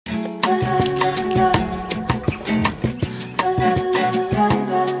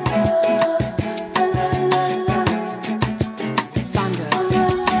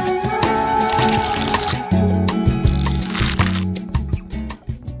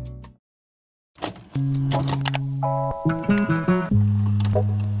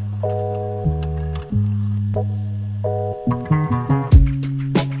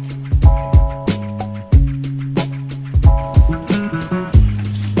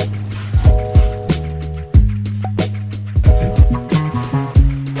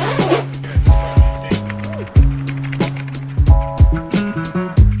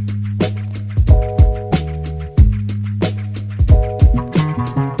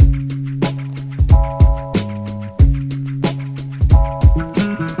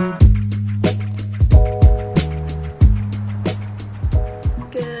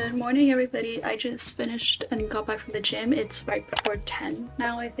Everybody, I just finished and got back from the gym. It's right before 10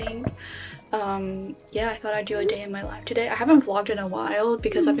 now, I think. Yeah, I thought I'd do a day in my life today. I haven't vlogged in a while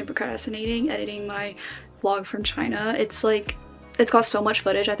because I've been procrastinating editing my vlog from China. It's like, it's got so much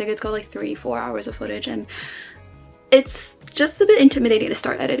footage. I think it's got like 3-4 hours of footage, and it's just a bit intimidating to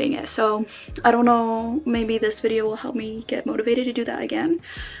start editing it. So I don't know, maybe this video will help me get motivated to do that again.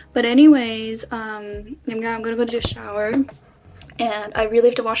 But anyways, I'm gonna go to the shower. And I really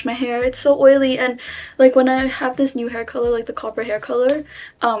have to wash my hair. It's so oily, and like when I have this new hair color, like the copper hair color,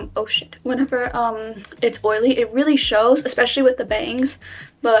 oh shit, whenever it's oily, it really shows, especially with the bangs.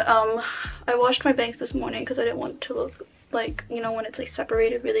 But I washed my bangs this morning because I didn't want it to look like, you know, when it's like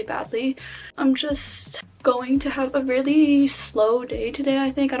separated really badly. I'm just going to have a really slow day today.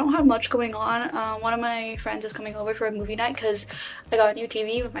 I think I don't have much going on. One of my friends is coming over for a movie night because I got a new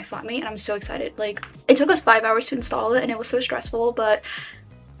TV with my flatmate, and I'm so excited. Like, it took us 5 hours to install it and it was so stressful, but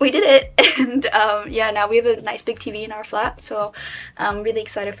we did it. And yeah, now we have a nice big TV in our flat, so I'm really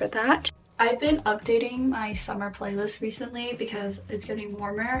excited for that. I've been updating my summer playlist recently because it's getting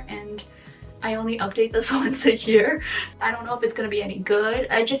warmer, and I only update this once a year. I don't know if it's gonna be any good.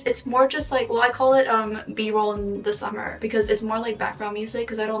 It's more just like, well, I call it B-roll in the summer because it's more like background music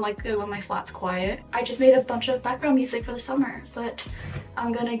because I don't like it when my flat's quiet. I just made a bunch of background music for the summer, but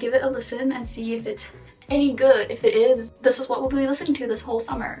I'm gonna give it a listen and see if it's any good. If it is, this is what we'll be listening to this whole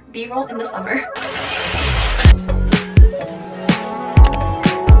summer. B-roll in the summer.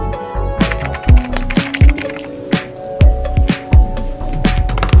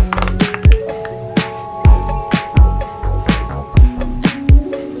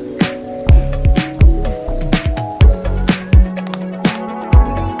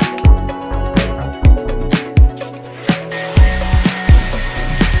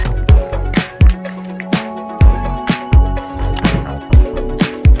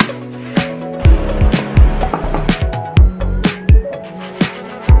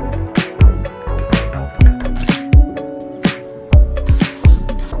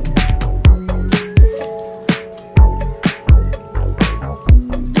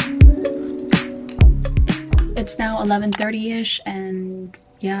 It's now 11:30ish, and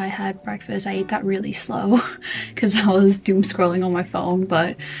yeah, I had breakfast. I ate that really slow because I was doom scrolling on my phone,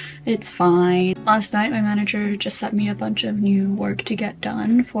 but it's fine. Last night my manager just sent me a bunch of new work to get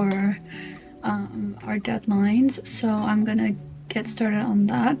done for our deadlines, so I'm gonna get started on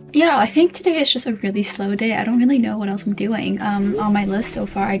that. Yeah, I think today is just a really slow day. I don't really know what else I'm doing. On my list so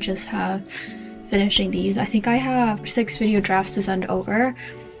far, I just have finishing these. I think I have 6 video drafts to send over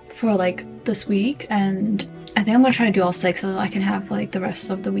for like this week, and I think I'm gonna try to do all 6 so that I can have like the rest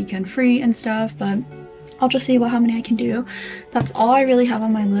of the weekend free and stuff, but I'll just see how many I can do. That's all I really have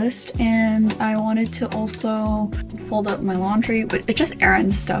on my list. And I wanted to also fold up my laundry, but it's just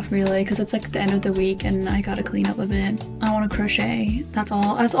errand stuff really, because it's like the end of the week and I gotta clean up a bit. I want to crochet. That's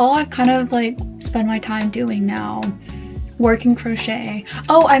all I kind of like spend my time doing now. Working crochet.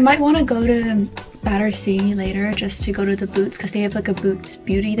 Oh, I might want to go to Battersea later just to go to the Boots, because they have like a Boots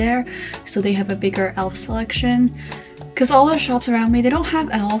Beauty there, so they have a bigger e.l.f. selection. Because all the shops around me, they don't have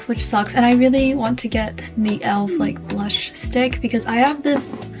e.l.f., which sucks, and I really want to get the e.l.f. like blush stick, because I have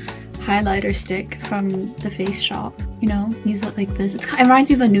this highlighter stick from the Face Shop, you know, use it like this. It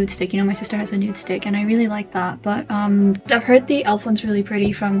reminds me of a nude stick, you know, my sister has a nude stick and I really like that. But I've heard the e.l.f. one's really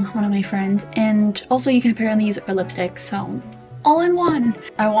pretty from one of my friends, and also you can apparently use it for lipstick, so all in one.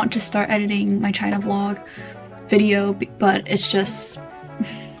 I want to start editing my China vlog video, but it's just,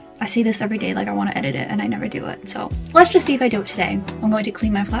 I say this every day, like I want to edit it and I never do it. So let's just see if I do it today. I'm going to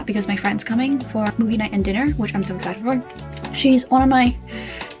clean my flat because my friend's coming for movie night and dinner, which I'm so excited for. She's one of my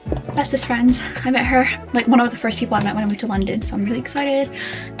bestest friends. I met her, like one of the first people I met when I moved to London, so I'm really excited.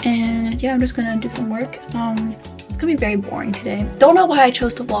 And yeah, I'm just gonna do some work. It's gonna be very boring today. Don't know why I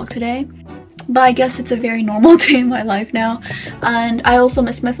chose to vlog today, but I guess it's a very normal day in my life now. And I also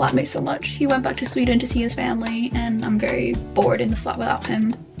miss my flatmate so much. He went back to Sweden to see his family and I'm very bored in the flat without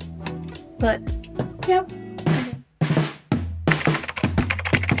him. But yeah.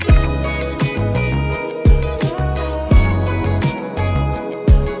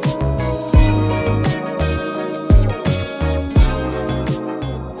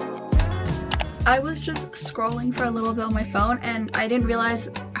 scrolling for a little bit on my phone and I didn't realize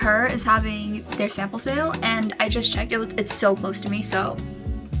her is having their sample sale, and I just checked. It's so close to me, so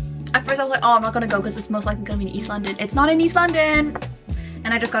at first I was like, oh, I'm not gonna go because it's most likely gonna be in East London. It's not in East London,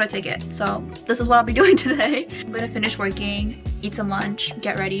 and I just got a ticket. So this is what I'll be doing today. I'm gonna finish working, eat some lunch,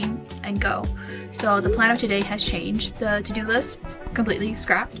 get ready, and go. So the plan of today has changed. The to-do list completely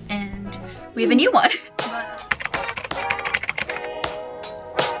scrapped, and we have a new one.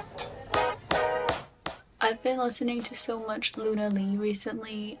 I've been listening to so much Luna Lee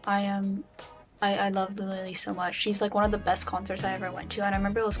recently. I love Luna Lee so much. She's like one of the best concerts I ever went to, and I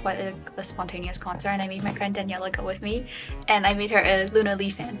remember it was quite a spontaneous concert, and I made my friend Daniela go with me, and I made her a Luna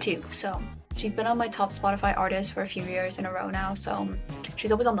Lee fan too. So she's been on my top Spotify artist for a few years in a row now, so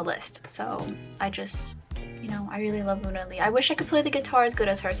she's always on the list. So I just, you know, I really love Luna Lee. I wish I could play the guitar as good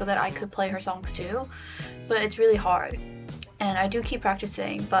as her so that I could play her songs too, but it's really hard. And I do keep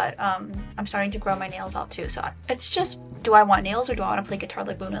practicing, but I'm starting to grow my nails out too. So it's just, do I want nails or do I want to play guitar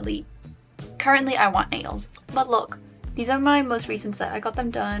like Luna Lee? Currently, I want nails. But look, these are my most recent set. I got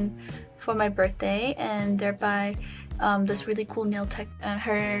them done for my birthday, and they're by this really cool nail tech.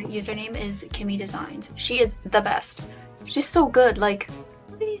 Her username is Kimmy Designs. She is the best. She's so good. Like,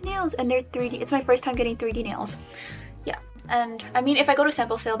 look at these nails, and they're 3D. It's my first time getting 3D nails. Yeah, and I mean, if I go to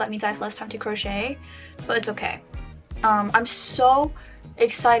sample sale, that means I have less time to crochet, but it's okay. I'm so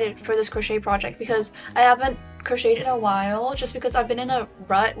excited for this crochet project because I haven't crocheted in a while, just because I've been in a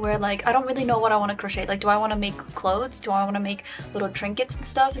rut where like I don't really know what I want to crochet. Like, do I want to make clothes? Do I want to make little trinkets and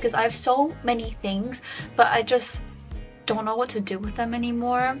stuff? Because I have so many things, but I just don't know what to do with them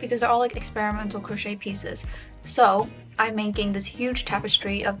anymore because they're all like experimental crochet pieces. So I'm making this huge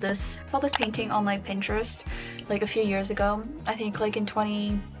tapestry of this. I saw this painting on like Pinterest like a few years ago. I think like in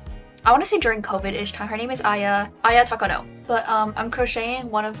I want to say during COVID-ish time. Her name is Aya Takano. But I'm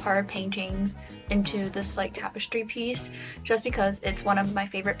crocheting one of her paintings into this like tapestry piece just because it's one of my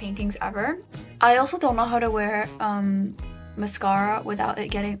favorite paintings ever. I also don't know how to wear mascara without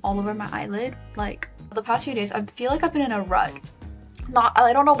it getting all over my eyelid. Like, the past few days I feel like I've been in a rut.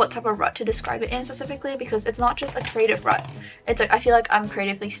 I don't know what type of rut to describe it in specifically, because it's not just a creative rut. It's like I feel like I'm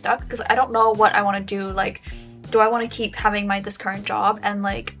creatively stuck because I don't know what I want to do. Like, do I want to keep having this current job and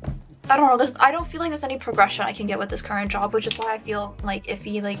like, I don't know, I don't feel like there's any progression I can get with this current job, which is why I feel like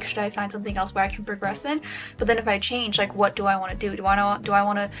iffy. Like, should I find something else where I can progress in? But then if I change, like, what do I want to do? Do I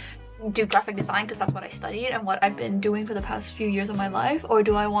want to do graphic design because that's what I studied and what I've been doing for the past few years of my life, or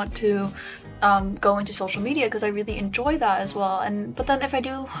do I want to go into social media because I really enjoy that as well? But then if I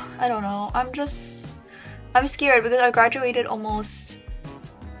do, I don't know, I'm scared because I graduated almost,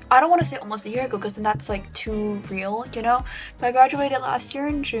 I don't want to say almost a year ago because then that's like too real, you know? But I graduated last year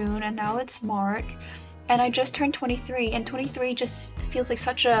in June and now it's March and I just turned 23, and 23 just feels like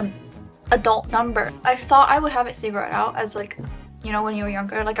such a adult number. I thought I would have it figured out as like, you know, when you were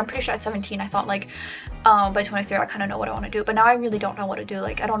younger. Like, I'm pretty sure at 17 I thought like by 23 I kind of know what I want to do, but now I really don't know what to do.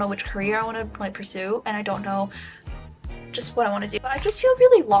 Like, I don't know which career I want to like pursue, and I don't know just what I want to do. But I just feel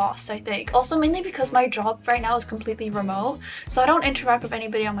really lost, I think. Also mainly because my job right now is completely remote, so I don't interact with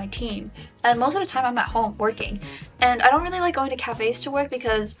anybody on my team, and most of the time I'm at home working, and I don't really like going to cafes to work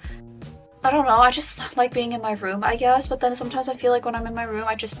because I don't know, I just like being in my room, I guess. But then sometimes I feel like when I'm in my room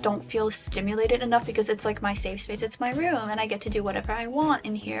I just don't feel stimulated enough because it's like my safe space, it's my room, and I get to do whatever I want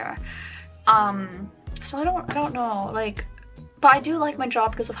in here. So I don't know, like, but I do like my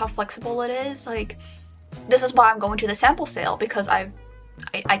job because of how flexible it is. Like, this is why I'm going to the sample sale, because I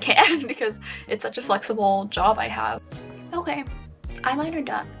can because it's such a flexible job I have. Okay, eyeliner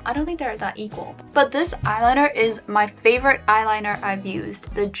done. I don't think they're that equal, but this eyeliner is my favorite eyeliner I've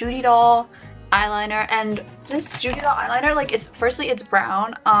used, the Judy Doll eyeliner. And this Judy Doll eyeliner, like, it's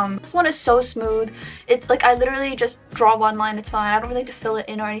brown. This one is so smooth. It's like I literally just draw one line, it's fine. I don't really have to fill it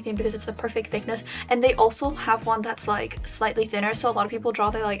in or anything because it's the perfect thickness. And they also have one that's like slightly thinner, so a lot of people draw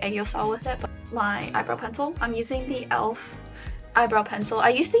their like egg style with it. But my eyebrow pencil, I'm using the e.l.f. eyebrow pencil. I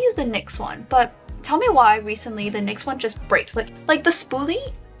used to use the NYX one, but tell me why recently the NYX one just breaks. Like the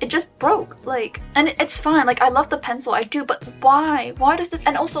spoolie, it just broke. Like, and it's fine. Like, I love the pencil, I do, but why does this?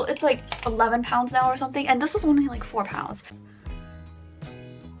 And also it's like 11 pounds now or something, and this was only like 4 pounds.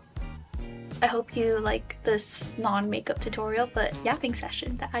 I hope you like this non-makeup tutorial but yapping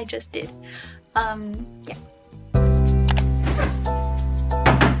session that I just did. Yeah.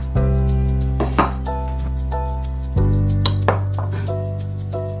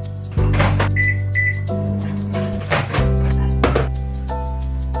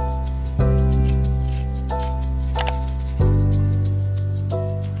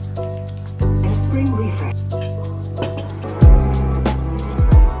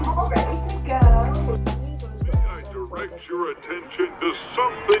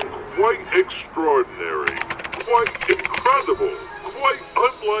 something quite extraordinary, quite incredible, quite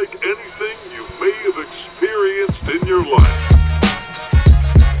unlike anything you may have experienced in your life.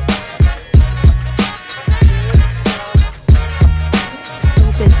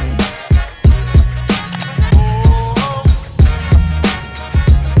 So busy.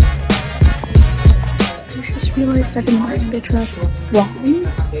 I just realized I've been wearing the dress wrong.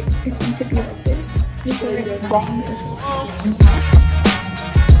 It's meant to be like this. I wear it wrong this time.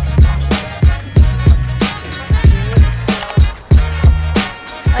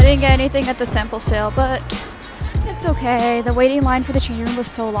 I didn't get anything at the sample sale, but it's okay. The waiting line for the changing room was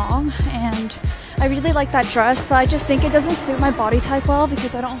so long, and I really like that dress, but I just think it doesn't suit my body type well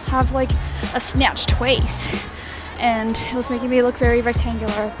because I don't have like a snatched waist, and it was making me look very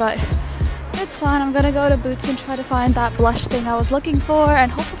rectangular, but it's fine. I'm gonna go to Boots and try to find that blush thing I was looking for,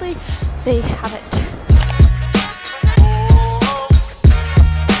 and hopefully they have it.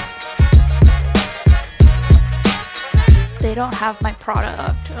 They don't have my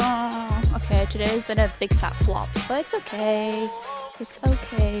product. Oh, okay, today's been a big fat flop, but it's okay. It's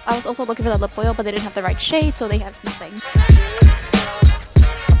okay. I was also looking for the lip oil, but they didn't have the right shade, so they have nothing.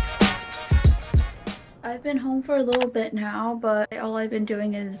 I've been home for a little bit now, but all I've been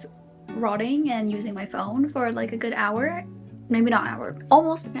doing is rotting and using my phone for like a good hour. Maybe not an hour,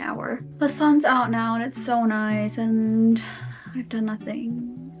 almost an hour. The sun's out now and it's so nice, and I've done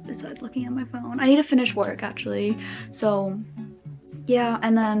nothing besides looking at my phone. I need to finish work actually, so yeah,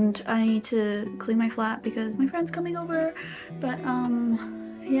 and then I need to clean my flat because my friend's coming over, but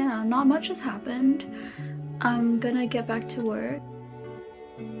yeah, not much has happened. I'm gonna get back to work.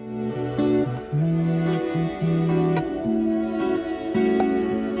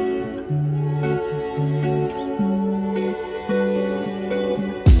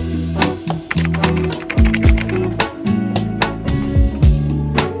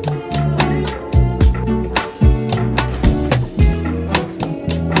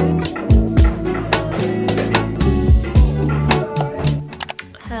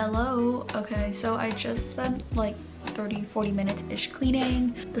 So I just spent like 30-40 minutes-ish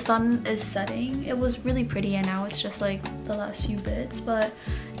cleaning. The sun is setting. It was really pretty, and now it's just like the last few bits, but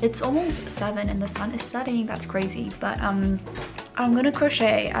it's almost 7 and the sun is setting. That's crazy. But I'm gonna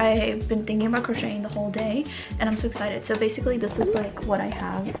crochet. I've been thinking about crocheting the whole day and I'm so excited. So basically this is like what I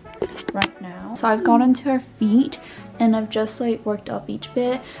have right now. So I've gone into her feet and I've just like worked up each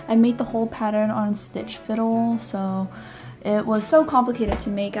bit. I made the whole pattern on stitch fiddle, so it was so complicated to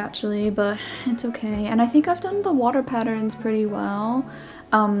make actually, but it's okay. And I think I've done the water patterns pretty well.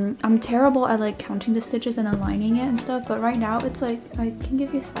 I'm terrible at like counting the stitches and aligning it and stuff, but right now it's like, I can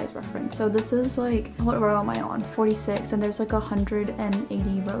give you a size reference. So this is like, what row am I on? 46, and there's like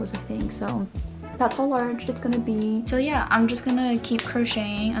 180 rows I think, so that's how large it's gonna be. So yeah, I'm just gonna keep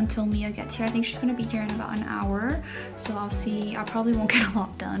crocheting until Mia gets here. I think she's gonna be here in about an hour, so I'll see. I probably won't get a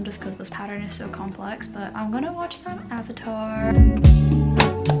lot done just because this pattern is so complex, but I'm gonna watch some Avatar.